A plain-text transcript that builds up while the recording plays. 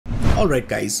Alright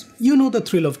guys, you know the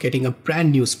thrill of getting a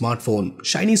brand new smartphone,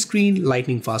 shiny screen,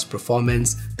 lightning fast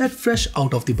performance, that fresh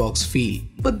out of the box feel.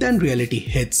 But then reality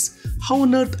hits. How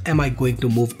on earth am I going to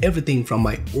move everything from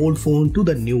my old phone to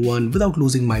the new one without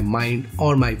losing my mind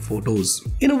or my photos?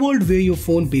 In a world where your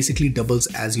phone basically doubles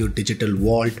as your digital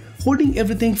vault, holding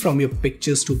everything from your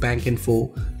pictures to bank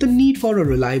info, the need for a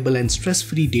reliable and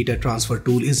stress-free data transfer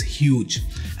tool is huge.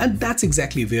 And that's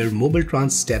exactly where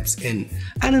MobileTrans steps in.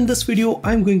 And in this video,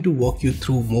 I'm going to walk you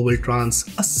through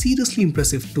MobileTrans, a seriously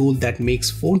impressive tool that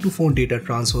makes phone-to-phone data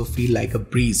transfer feel like a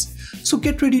breeze. So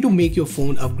get ready to make your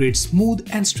phone upgrade smooth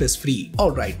and stress-free.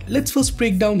 Alright, let's first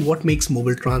break down what makes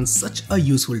MobileTrans such a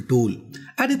useful tool.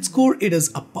 At its core, it is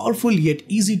a powerful yet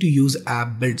easy to use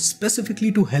app built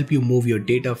specifically to help you move your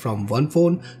data from one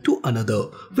phone to another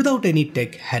without any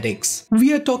tech headaches.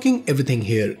 We are talking everything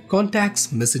here: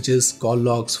 contacts, messages, call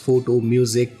logs, photo,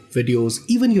 music, videos,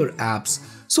 even your apps.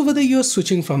 So whether you're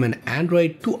switching from an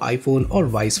Android to iPhone or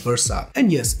vice versa.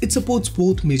 And yes, it supports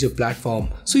both major platforms,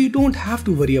 so you don't have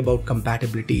to worry about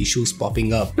compatibility issues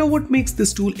popping up. Now what makes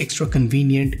this tool extra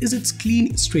convenient is its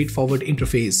clean, straightforward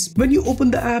interface. When you open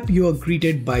the app, you are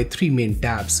greeted by three main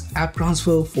tabs: App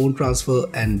Transfer, Phone Transfer,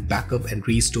 and Backup and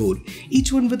Restore,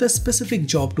 each one with a specific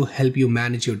job to help you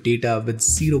manage your data with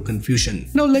zero confusion.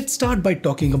 Now let's start by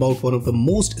talking about one of the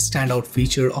most standout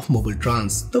features of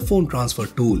MobileTrans, the Phone Transfer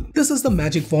tool. This is the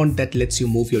magic wand that lets you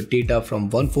move your data from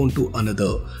one phone to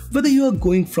another, whether you are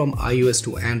going from iOS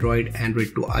to Android,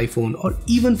 Android to iPhone, or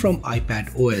even from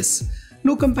iPad OS.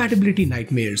 No compatibility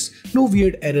nightmares, no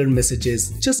weird error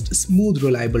messages, just smooth,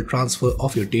 reliable transfer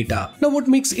of your data. Now what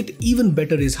makes it even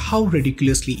better is how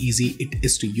ridiculously easy it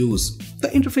is to use. The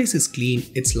interface is clean,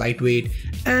 it's lightweight,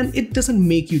 and it doesn't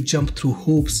make you jump through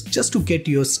hoops just to get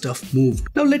your stuff moved.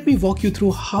 Now let me walk you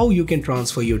through how you can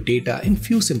transfer your data in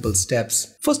few simple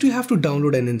steps. First, you have to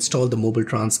download and install the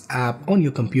MobileTrans app on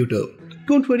your computer.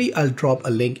 Don't worry, I'll drop a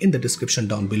link in the description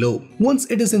down below. Once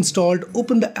it is installed,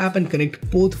 open the app and connect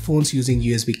both phones using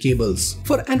USB cables.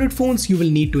 For Android phones, you will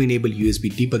need to enable USB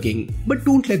debugging, but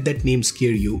don't let that name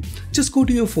scare you. Just go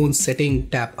to your phone's setting,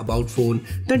 tap About Phone,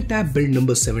 then tap build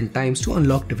number 7 times to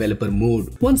unlock developer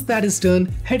mode. Once that is done,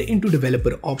 head into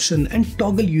developer option and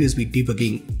toggle USB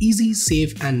debugging. Easy,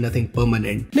 safe, and nothing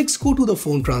permanent. Next, go to the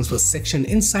phone transfer section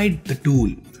inside the tool.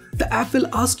 The app will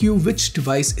ask you which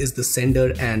device is the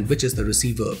sender and which is the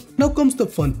receiver. Now comes the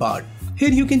fun part.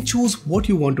 Here you can choose what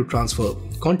you want to transfer.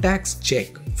 Contacts,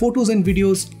 check. Photos and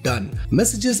videos, done.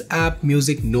 Messages, app,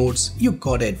 music, notes, you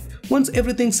got it. Once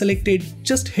everything's selected,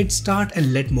 just hit start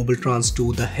and let MobileTrans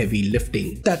do the heavy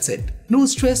lifting. That's it. No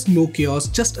stress, no chaos,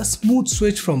 just a smooth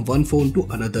switch from one phone to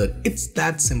another. It's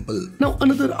that simple. Now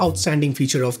another outstanding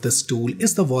feature of this tool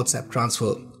is the WhatsApp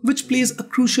transfer, which plays a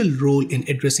crucial role in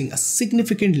addressing a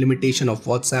significant limitation of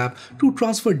WhatsApp to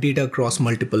transfer data across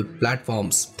multiple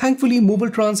platforms. Thankfully,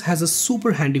 MobileTrans has a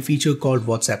super handy feature called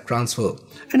WhatsApp Transfer,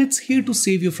 and it's here to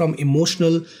save you from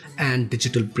emotional and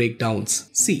digital breakdowns.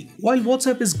 See, while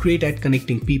WhatsApp is great at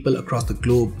connecting people across the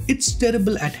globe, it's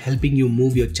terrible at helping you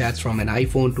move your chats from an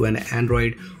iPhone to an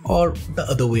Android or the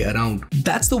other way around.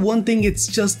 That's the one thing it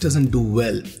just doesn't do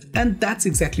well. And that's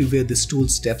exactly where this tool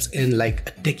steps in like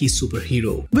a techie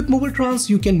superhero. With MobileTrans,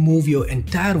 you can move your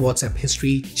entire WhatsApp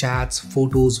history, chats,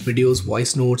 photos, videos,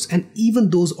 voice notes, and even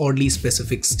those oddly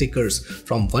specific stickers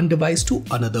from one device to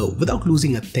another without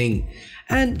losing a thing.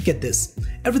 And get this,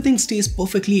 everything stays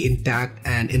perfectly intact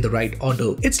and in the right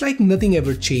order. It's like nothing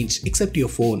ever changed except your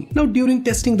phone. Now during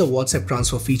testing, the WhatsApp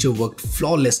transfer feature worked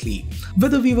flawlessly.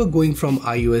 Whether we were going from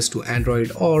iOS to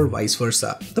Android or vice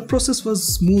versa, the process was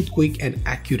smooth, quick, and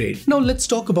accurate. Now let's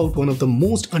talk about one of the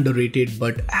most underrated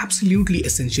but absolutely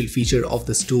essential feature of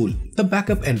this tool, the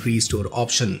backup and restore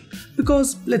option.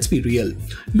 Because let's be real,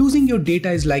 losing your data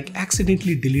is like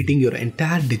accidentally deleting your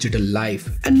entire digital life,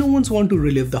 and no one's want to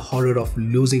relive the horror of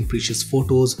losing precious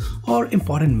photos or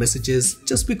important messages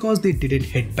just because they didn't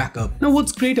hit backup. Now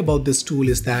what's great about this tool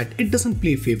is that it doesn't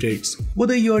play favorites.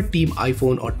 Whether you're team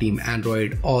iPhone or team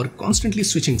Android or constantly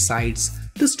switching sides,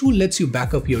 this tool lets you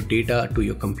back up your data to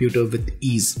your computer with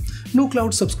ease. No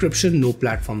cloud subscription, no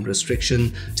platform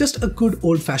restriction, just a good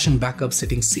old-fashioned backup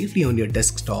sitting safely on your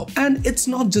desktop. And it's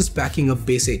not just backing up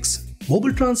basics.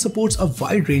 MobileTrans supports a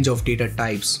wide range of data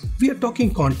types. We are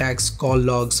talking contacts, call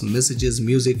logs, messages,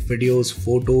 music, videos,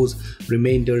 photos,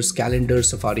 reminders, calendar,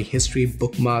 Safari history,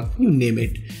 bookmark, you name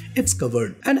it. It's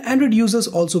covered. And Android users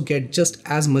also get just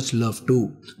as much love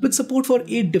too, with support for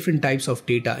 8 different types of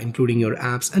data including your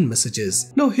apps and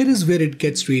messages. Now here is where it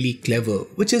gets really clever,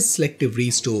 which is selective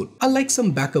restore. Unlike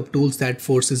some backup tools that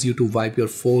forces you to wipe your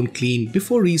phone clean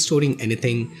before restoring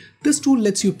anything, this tool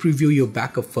lets you preview your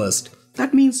backup first.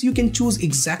 That means you can choose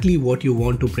exactly what you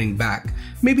want to bring back.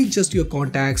 Maybe just your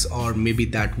contacts, or maybe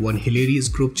that one hilarious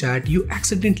group chat you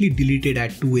accidentally deleted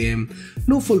at 2 AM.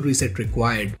 No full reset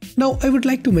required. Now I would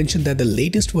like to mention that the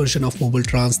latest version of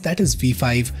MobileTrans, that is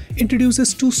V5,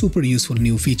 introduces two super useful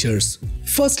new features.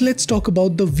 First, let's talk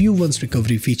about the View Once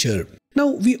recovery feature. Now,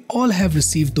 we all have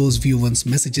received those View Once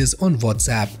messages on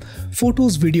WhatsApp,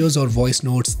 photos, videos or voice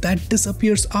notes that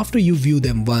disappears after you view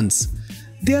them once.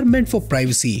 They are meant for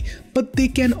privacy, but they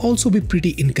can also be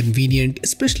pretty inconvenient,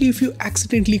 especially if you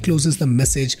accidentally closes the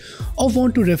message or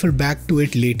want to refer back to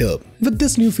it later. With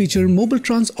this new feature,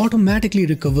 MobileTrans automatically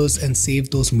recovers and saves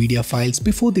those media files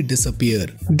before they disappear.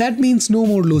 That means no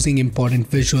more losing important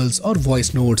visuals or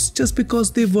voice notes just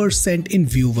because they were sent in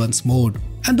View Once mode.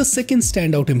 And the second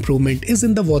standout improvement is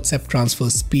in the WhatsApp transfer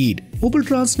speed.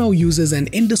 MobileTrans now uses an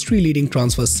industry-leading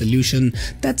transfer solution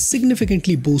that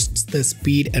significantly boosts the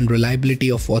speed and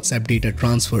reliability of WhatsApp data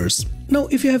transfers. Now,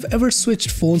 if you have ever switched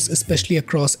phones, especially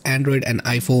across Android and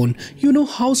iPhone, you know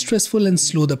how stressful and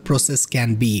slow the process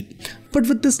can be. But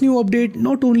with this new update,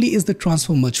 not only is the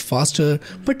transfer much faster,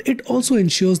 but it also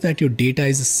ensures that your data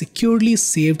is securely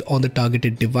saved on the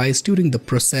targeted device during the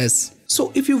process.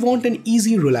 So if you want an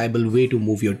easy, reliable way to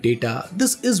move your data,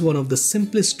 this is one of the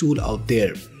simplest tools out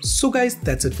there. So guys,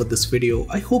 that's it for this video.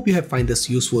 I hope you have found this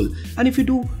useful, and if you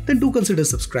do, then do consider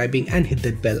subscribing and hit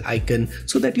that bell icon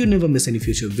so that you never miss any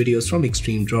future videos from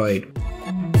Extreme Droid.